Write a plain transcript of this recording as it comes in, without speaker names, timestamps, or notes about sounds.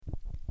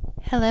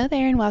Hello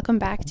there and welcome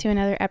back to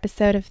another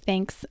episode of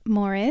Thanks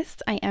Morris.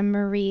 I am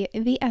Marie,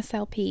 the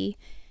SLP,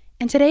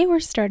 and today we're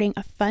starting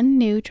a fun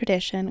new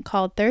tradition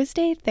called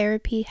Thursday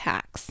Therapy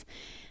Hacks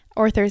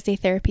or Thursday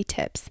Therapy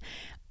Tips.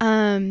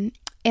 And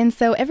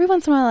so every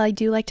once in a while I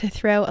do like to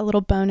throw a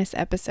little bonus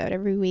episode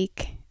every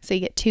week, so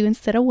you get 2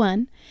 instead of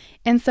 1.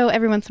 And so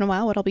every once in a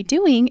while what I'll be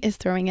doing is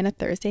throwing in a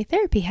Thursday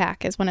Therapy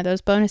Hack as one of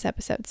those bonus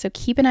episodes. So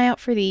keep an eye out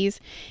for these.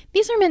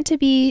 These are meant to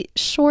be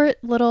short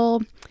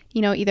little,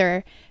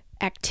 either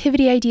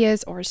activity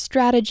ideas or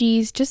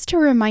strategies just to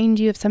remind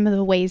you of some of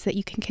the ways that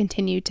you can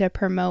continue to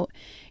promote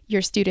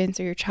your students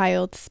or your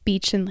child's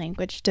speech and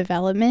language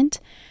development.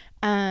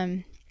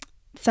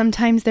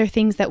 Sometimes they're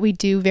things that we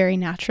do very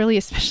naturally,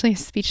 especially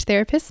as speech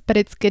therapists, but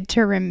it's good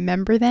to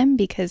remember them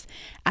because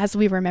as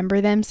we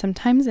remember them,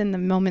 sometimes in the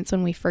moments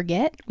when we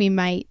forget, we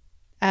might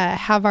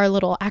have our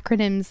little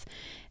acronyms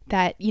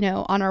that,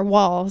 on our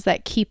walls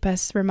that keep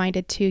us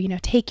reminded to,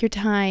 take your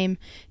time,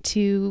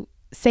 to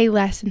say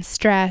less and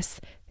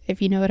stress. If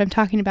you know what I'm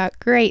talking about,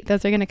 great.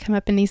 Those are going to come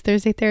up in these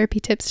Thursday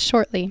Therapy Tips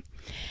shortly.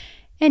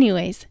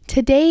 Anyways,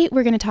 today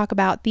we're going to talk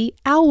about the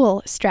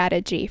OWL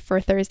strategy for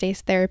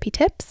Thursday's Therapy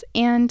Tips.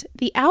 And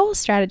the OWL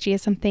strategy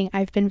is something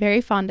I've been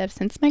very fond of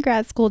since my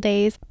grad school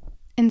days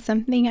and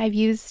something I've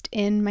used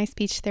in my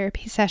speech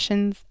therapy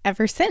sessions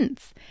ever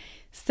since.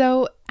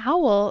 So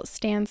OWL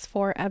stands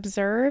for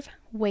Observe,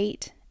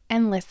 Wait,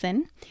 and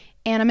Listen.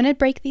 And I'm going to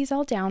break these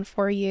all down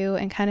for you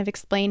and kind of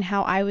explain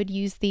how I would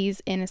use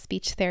these in a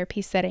speech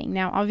therapy setting.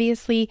 Now,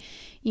 obviously,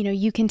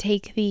 you can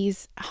take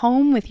these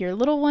home with your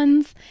little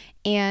ones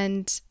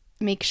and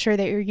make sure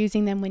that you're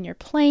using them when you're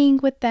playing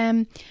with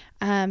them.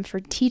 For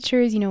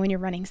teachers, when you're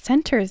running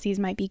centers, these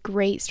might be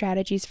great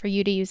strategies for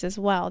you to use as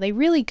well. They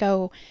really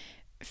go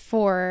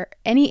for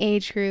any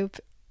age group,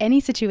 any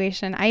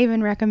situation. I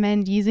even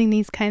recommend using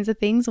these kinds of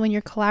things when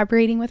you're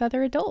collaborating with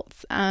other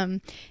adults.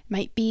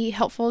 Might be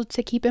helpful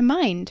to keep in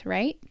mind,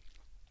 right?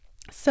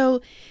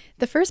 So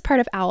the first part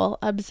of OWL,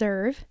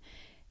 Observe,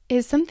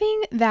 is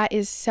something that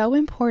is so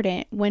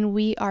important when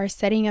we are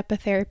setting up a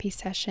therapy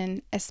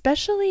session,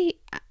 especially,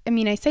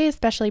 I say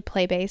especially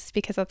play-based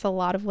because that's a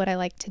lot of what I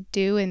like to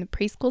do in the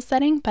preschool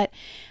setting, but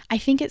I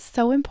think it's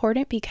so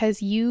important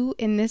because you,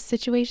 in this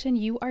situation,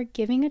 you are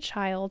giving a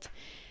child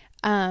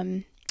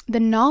the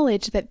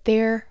knowledge that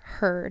they're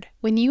heard.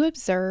 When you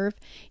observe,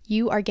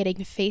 you are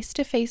getting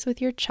face-to-face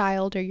with your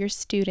child or your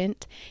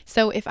student.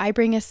 So if I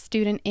bring a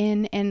student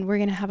in and we're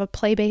going to have a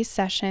play-based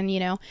session,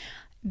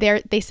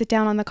 they sit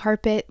down on the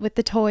carpet with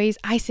the toys.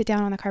 I sit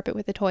down on the carpet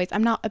with the toys.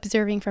 I'm not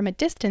observing from a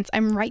distance.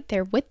 I'm right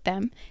there with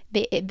them.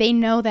 They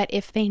know that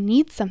if they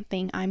need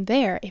something, I'm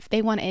there. If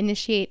they want to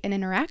initiate an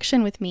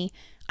interaction with me,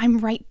 I'm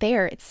right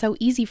there. It's so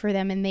easy for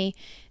them and they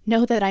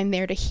know that I'm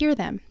there to hear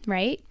them,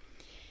 right?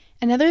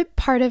 Another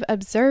part of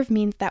observe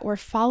means that we're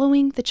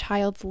following the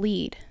child's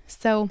lead.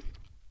 So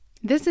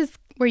this is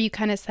where you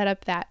kind of set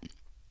up that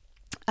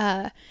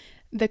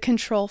the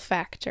control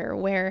factor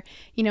where,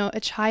 a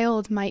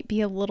child might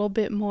be a little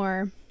bit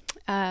more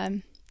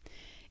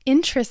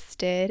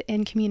interested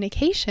in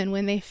communication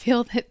when they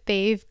feel that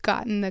they've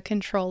gotten the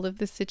control of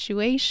the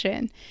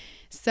situation.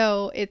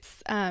 So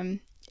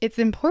it's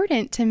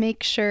important to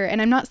make sure,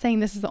 and I'm not saying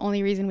this is the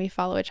only reason we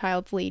follow a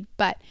child's lead,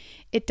 but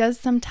it does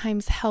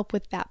sometimes help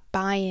with that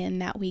buy-in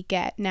that we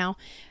get. Now,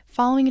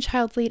 following a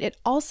child's lead, it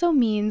also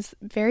means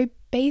very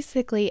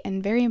basically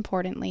and very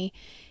importantly,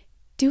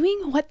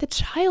 doing what the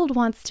child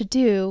wants to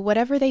do,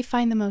 whatever they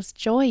find the most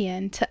joy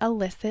in, to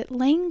elicit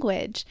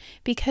language.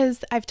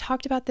 Because I've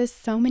talked about this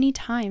so many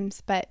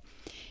times, but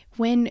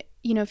when,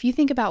 if you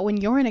think about when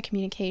you're in a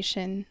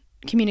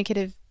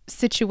communicative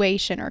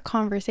situation or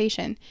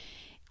conversation,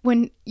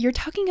 when you're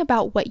talking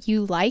about what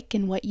you like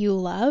and what you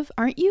love,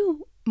 aren't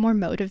you more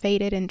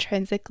motivated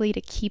intrinsically to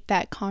keep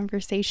that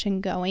conversation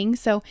going?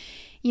 So,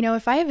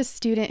 if I have a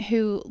student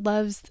who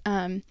loves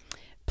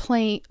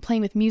playing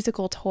with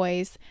musical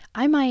toys,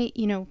 I might,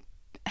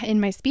 in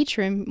my speech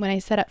room, when I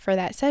set up for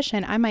that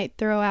session, I might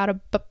throw out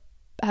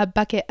a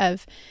bucket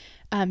of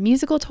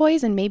musical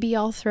toys, and maybe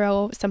I'll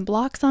throw some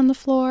blocks on the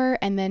floor,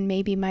 and then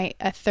maybe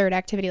a third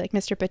activity like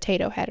Mr.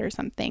 Potato Head or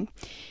something.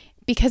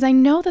 Because I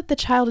know that the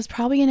child is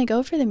probably going to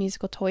go for the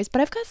musical toys, but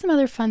I've got some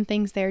other fun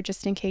things there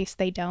just in case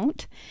they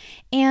don't.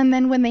 And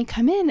then when they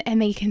come in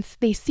and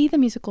they see the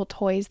musical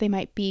toys, they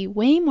might be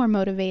way more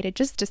motivated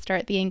just to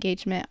start the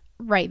engagement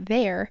right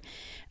there.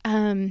 But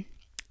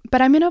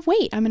I'm going to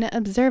wait. I'm going to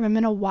observe. I'm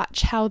going to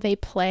watch how they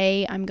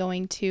play. I'm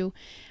going to,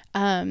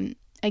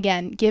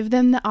 again, give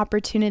them the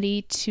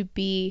opportunity to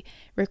be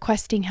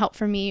requesting help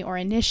from me or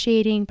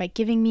initiating by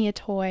giving me a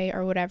toy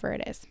or whatever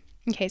it is.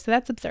 Okay, so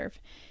that's observe.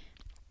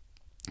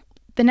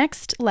 The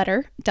next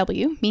letter,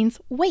 W, means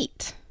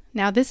wait.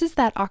 Now, this is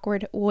that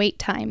awkward wait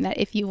time that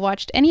if you've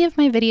watched any of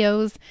my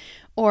videos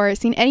or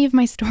seen any of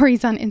my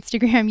stories on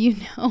Instagram, you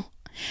know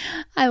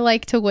I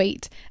like to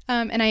wait.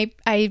 And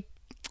I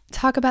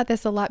talk about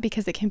this a lot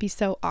because it can be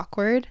so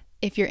awkward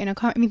if you're in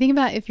think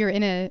about if you're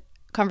in a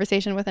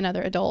conversation with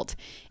another adult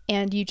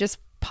and you just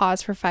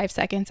pause for 5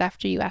 seconds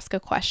after you ask a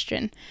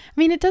question. I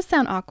mean, it does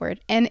sound awkward,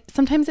 and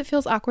sometimes it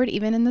feels awkward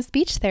even in the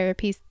speech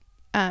therapy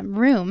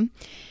room,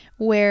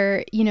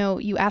 where,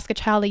 you ask a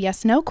child a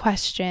yes/no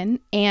question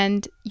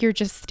and you're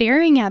just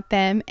staring at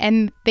them,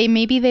 and they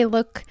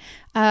look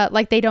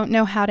like they don't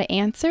know how to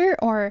answer,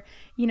 or,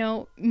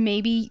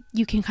 maybe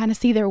you can kind of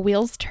see their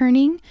wheels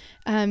turning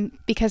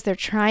because they're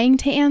trying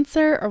to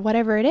answer or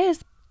whatever it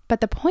is.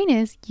 But the point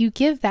is, you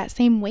give that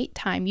same wait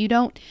time. You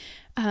don't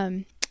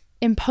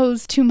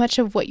impose too much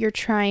of what you're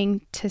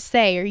trying to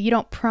say, or you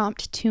don't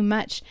prompt too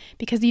much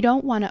because you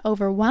don't want to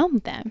overwhelm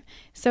them.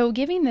 So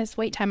giving this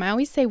wait time, I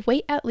always say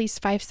wait at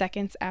least 5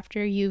 seconds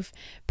after you've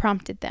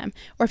prompted them.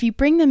 Or if you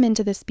bring them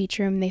into the speech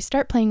room, they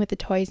start playing with the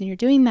toys and you're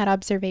doing that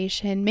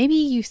observation, maybe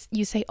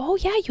you say, oh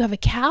yeah, you have a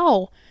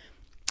cow.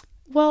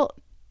 Well,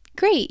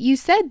 great, you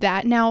said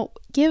that. Now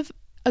give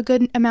a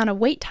good amount of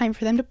wait time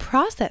for them to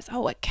process.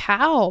 Oh, a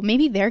cow.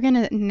 Maybe they're going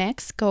to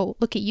next go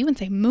look at you and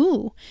say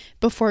moo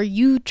before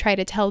you try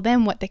to tell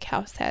them what the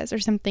cow says or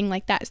something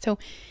like that. So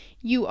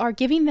you are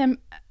giving them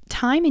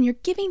time and you're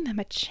giving them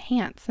a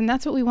chance. And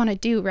that's what we want to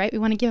do, right? We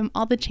want to give them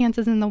all the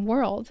chances in the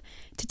world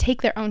to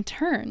take their own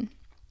turn.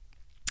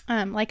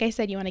 Like I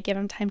said, you want to give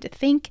them time to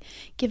think,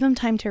 give them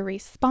time to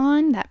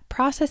respond. That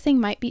processing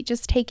might be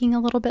just taking a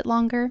little bit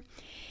longer.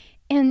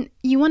 And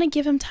you want to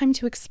give them time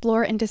to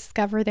explore and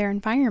discover their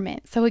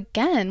environment. So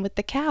again, with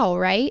the cow,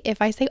 right?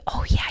 If I say,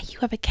 oh yeah, you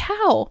have a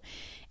cow,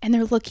 and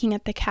they're looking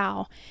at the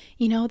cow,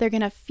 they're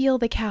going to feel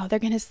the cow. They're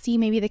going to see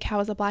maybe the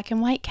cow is a black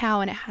and white cow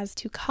and it has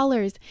 2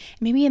 colors.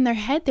 Maybe in their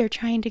head, they're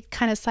trying to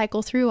kind of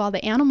cycle through all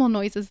the animal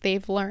noises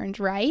they've learned,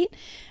 right?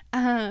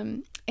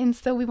 And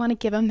so we want to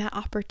give them that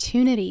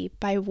opportunity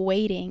by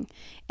waiting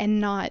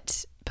and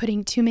not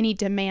putting too many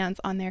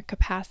demands on their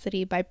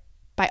capacity by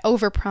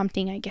over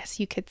prompting, I guess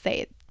you could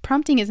say.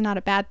 Prompting is not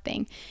a bad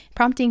thing.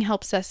 Prompting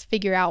helps us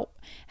figure out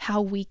how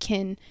we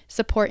can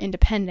support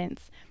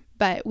independence,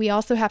 but we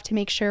also have to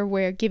make sure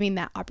we're giving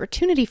that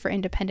opportunity for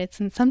independence,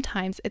 and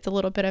sometimes it's a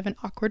little bit of an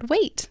awkward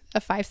wait, a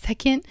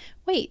 5-second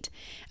wait.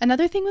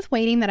 Another thing with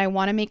waiting that I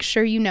want to make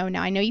sure now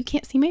I know you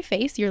can't see my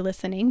face, you're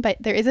listening, but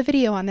there is a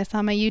video on this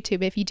on my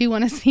YouTube if you do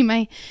want to see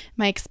my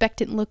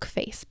expectant look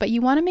face. But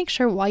you want to make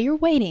sure while you're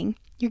waiting,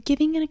 you're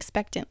giving an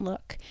expectant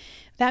look.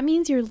 That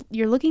means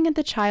you're looking at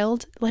the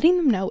child, letting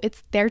them know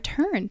it's their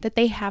turn, that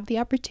they have the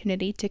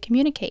opportunity to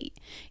communicate.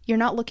 You're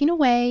not looking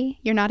away.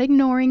 You're not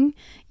ignoring,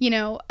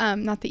 not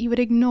that you would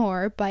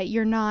ignore, but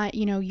you're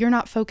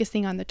not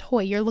focusing on the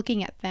toy. You're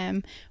looking at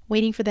them,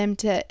 waiting for them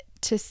to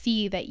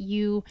see that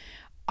you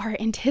are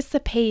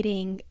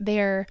anticipating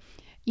their,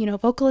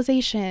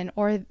 vocalization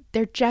or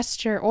their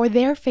gesture or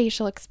their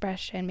facial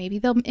expression. Maybe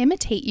they'll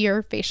imitate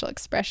your facial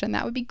expression.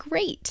 That would be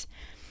great.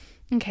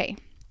 Okay.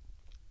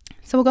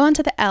 So we'll go on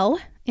to the L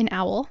in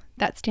OWL.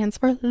 That stands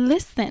for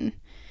listen.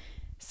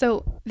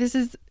 So this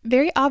is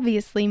very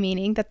obviously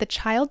meaning that the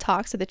child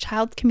talks, or the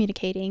child's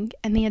communicating,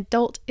 and the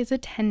adult is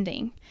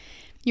attending.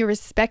 You're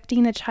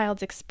respecting the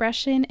child's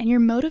expression and you're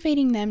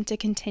motivating them to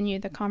continue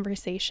the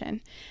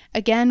conversation.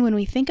 Again, when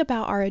we think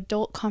about our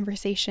adult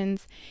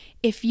conversations,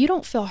 if you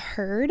don't feel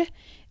heard,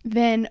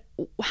 then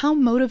how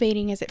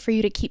motivating is it for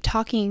you to keep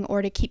talking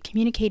or to keep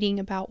communicating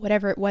about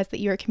whatever it was that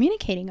you were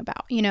communicating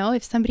about?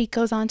 If somebody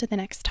goes on to the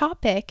next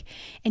topic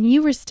and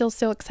you were still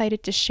so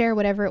excited to share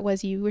whatever it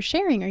was you were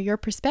sharing, or your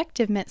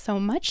perspective meant so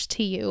much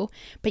to you,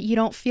 but you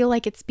don't feel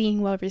like it's being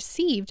well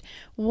received,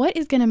 what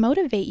is going to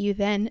motivate you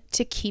then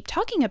to keep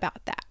talking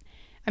about that?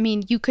 I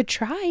mean, you could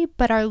try,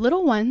 but our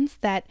little ones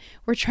that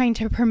we're trying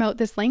to promote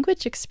this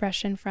language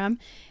expression from,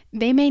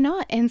 they may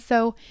not. And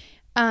so,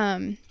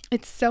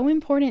 it's so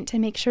important to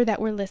make sure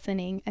that we're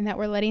listening and that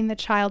we're letting the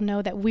child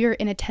know that we're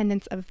in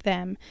attendance of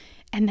them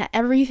and that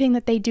everything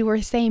that they do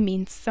or say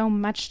means so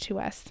much to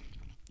us.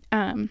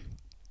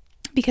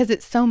 Because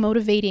it's so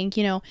motivating,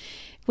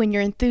 when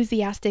you're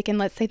enthusiastic and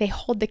let's say they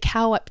hold the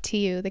cow up to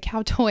you, the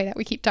cow toy that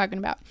we keep talking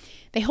about,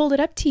 they hold it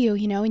up to you,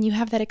 and you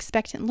have that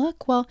expectant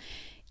look. Well,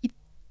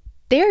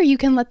 there you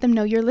can let them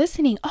know you're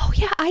listening. Oh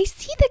yeah, I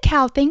see the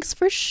cow. Thanks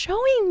for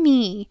showing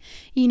me.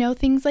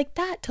 Things like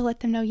that to let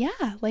them know,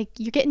 yeah, like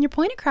you're getting your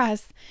point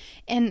across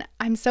and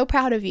I'm so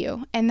proud of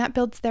you. And that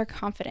builds their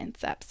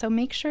confidence up. So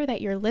make sure that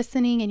you're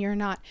listening and you're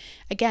not,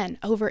 again,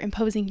 over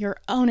imposing your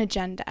own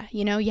agenda.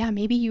 Yeah,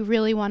 maybe you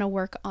really want to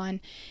work on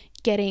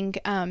getting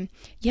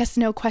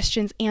yes/no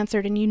questions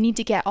answered and you need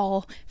to get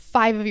all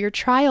 5 of your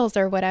trials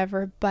or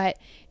whatever, but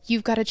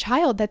you've got a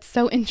child that's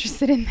so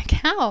interested in the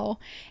cow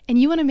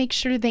and you want to make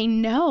sure they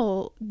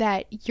know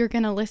that you're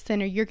going to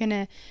listen or you're going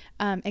to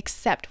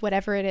accept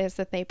whatever it is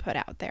that they put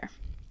out there,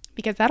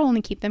 because that'll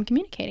only keep them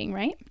communicating,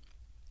 right?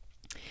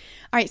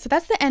 All right, so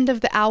that's the end of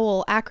the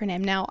OWL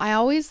acronym. Now, I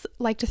always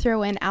like to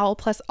throw in OWL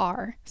plus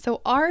R. So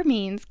R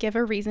means give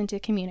a reason to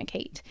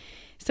communicate.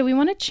 So we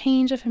want to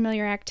change a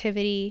familiar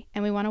activity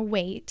and we want to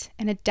wait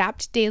and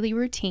adapt daily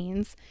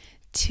routines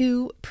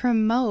to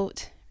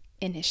promote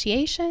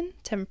initiation,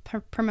 to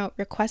promote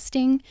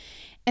requesting.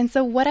 And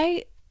so what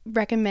I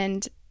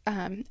recommend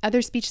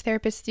other speech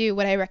therapists do,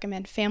 what I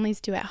recommend families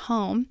do at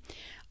home,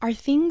 are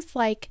things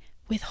like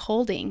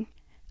withholding.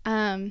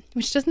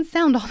 which doesn't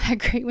sound all that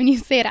great when you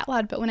say it out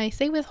loud. But when I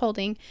say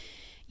withholding,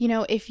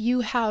 if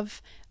you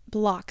have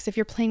blocks, if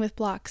you're playing with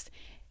blocks,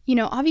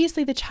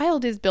 obviously the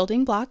child is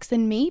building blocks,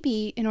 and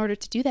maybe in order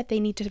to do that, they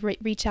need to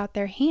reach out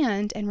their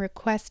hand and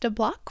request a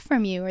block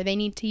from you, or they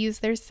need to use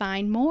their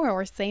sign more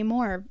or say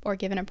more or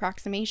give an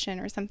approximation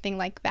or something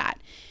like that.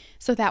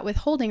 So that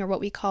withholding, or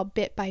what we call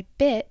bit by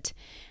bit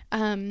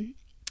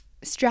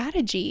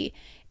strategy,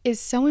 is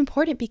so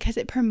important because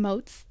it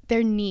promotes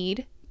their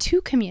need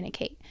to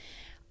communicate.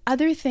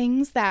 Other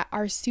things that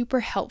are super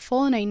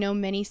helpful, and I know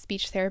many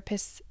speech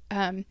therapists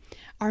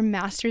are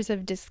masters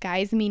of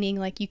disguise, meaning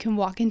like you can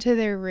walk into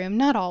their room,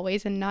 not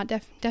always, and not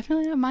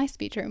definitely not my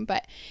speech room,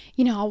 but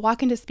I'll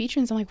walk into speech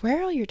rooms, I'm like, where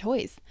are all your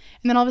toys?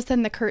 And then all of a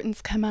sudden the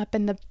curtains come up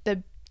and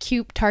the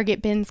cute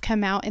Target bins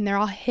come out and they're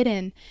all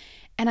hidden.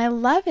 And I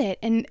love it.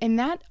 And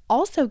that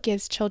also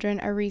gives children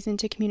a reason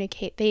to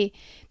communicate. They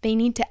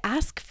need to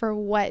ask for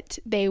what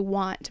they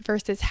want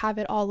versus have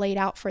it all laid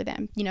out for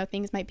them.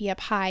 Things might be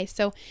up high.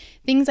 So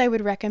things I would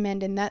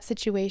recommend in that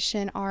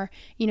situation are,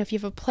 if you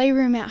have a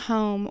playroom at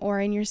home or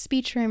in your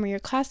speech room or your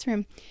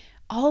classroom,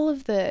 all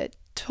of the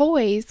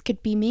toys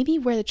could be maybe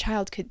where the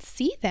child could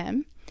see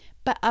them,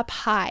 but up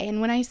high.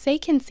 And when I say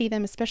can see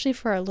them, especially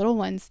for our little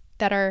ones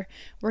that are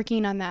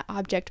working on that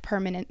object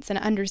permanence and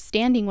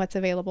understanding what's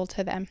available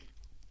to them,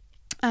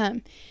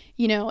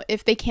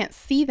 if they can't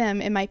see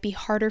them, it might be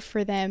harder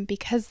for them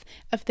because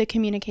of the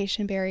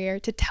communication barrier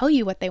to tell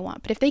you what they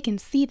want. But if they can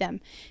see them,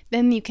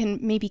 then you can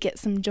maybe get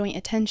some joint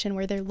attention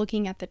where they're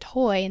looking at the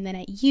toy and then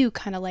at you,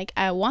 kind of like,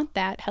 I want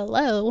that.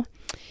 Hello.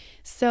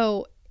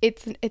 So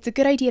it's a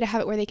good idea to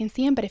have it where they can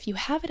see them. But if you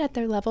have it at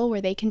their level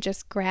where they can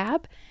just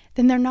grab,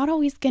 then they're not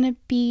always going to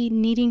be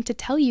needing to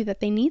tell you that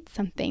they need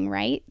something,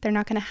 right? They're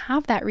not going to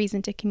have that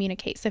reason to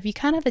communicate. So if you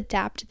kind of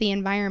adapt the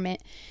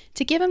environment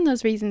to give them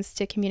those reasons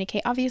to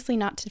communicate, obviously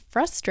not to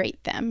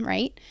frustrate them,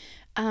 right?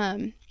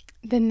 Then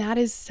that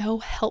is so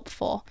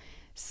helpful.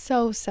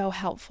 So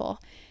helpful.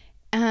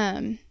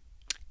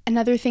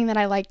 Another thing that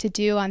I like to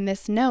do on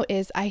this note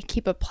is I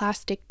keep a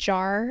plastic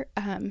jar,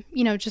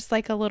 just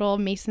like a little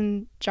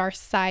mason jar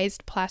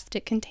sized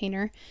plastic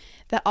container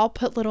that I'll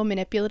put little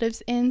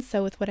manipulatives in.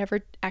 So with whatever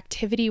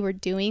activity we're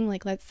doing,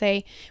 like let's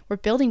say we're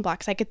building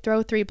blocks, I could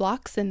throw 3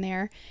 blocks in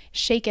there,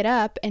 shake it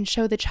up and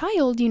show the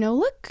child,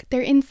 look,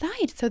 they're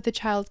inside. So the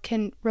child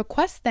can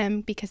request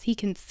them because he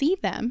can see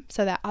them.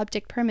 So that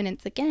object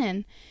permanence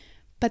again.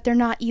 But they're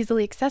not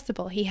easily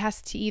accessible. He has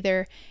to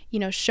either,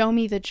 show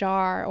me the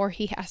jar, or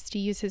he has to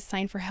use his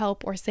sign for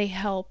help or say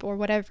help or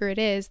whatever it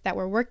is that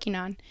we're working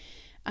on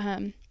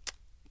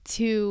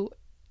to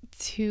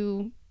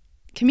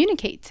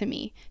communicate to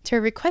me, to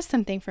request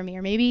something from me,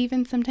 or maybe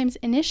even sometimes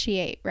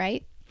initiate,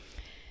 right?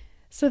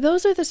 So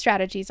those are the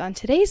strategies on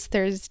today's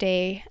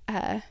Thursday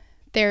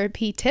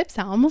therapy tips.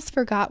 I almost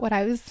forgot what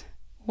I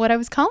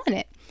was calling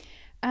it.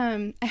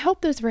 I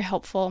hope those were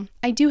helpful.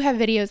 I do have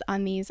videos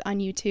on these on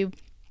YouTube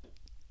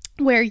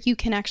where you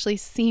can actually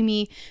see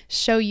me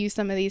show you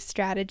some of these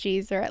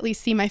strategies, or at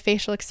least see my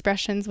facial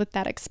expressions with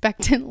that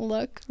expectant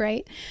look,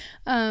 right?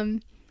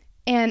 And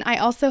I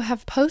also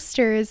have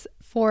posters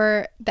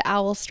for the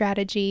OWL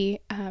strategy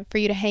for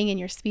you to hang in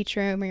your speech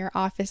room or your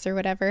office or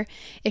whatever.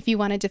 If you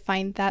wanted to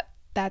find that,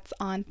 that's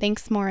on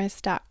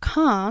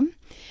thanksmorris.com.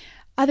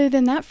 Other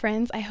than that,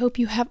 friends, I hope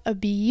you have a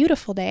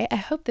beautiful day. I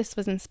hope this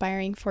was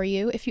inspiring for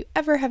you. If you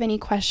ever have any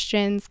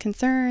questions,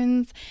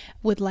 concerns,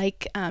 would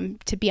like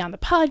to be on the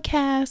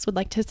podcast, would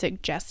like to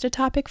suggest a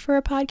topic for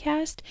a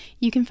podcast,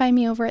 you can find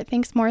me over at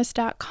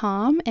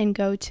thanksmorris.com and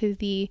go to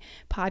the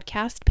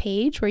podcast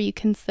page where you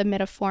can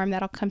submit a form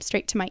that'll come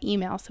straight to my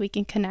email so we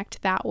can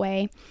connect that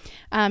way.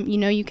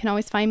 You can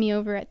always find me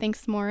over at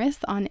thanksmorris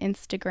on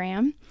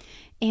Instagram.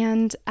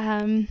 And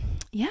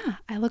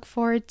I look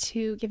forward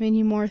to giving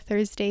you more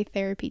Thursday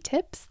therapy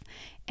tips,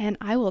 and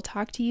I will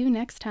talk to you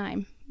next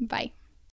time. Bye.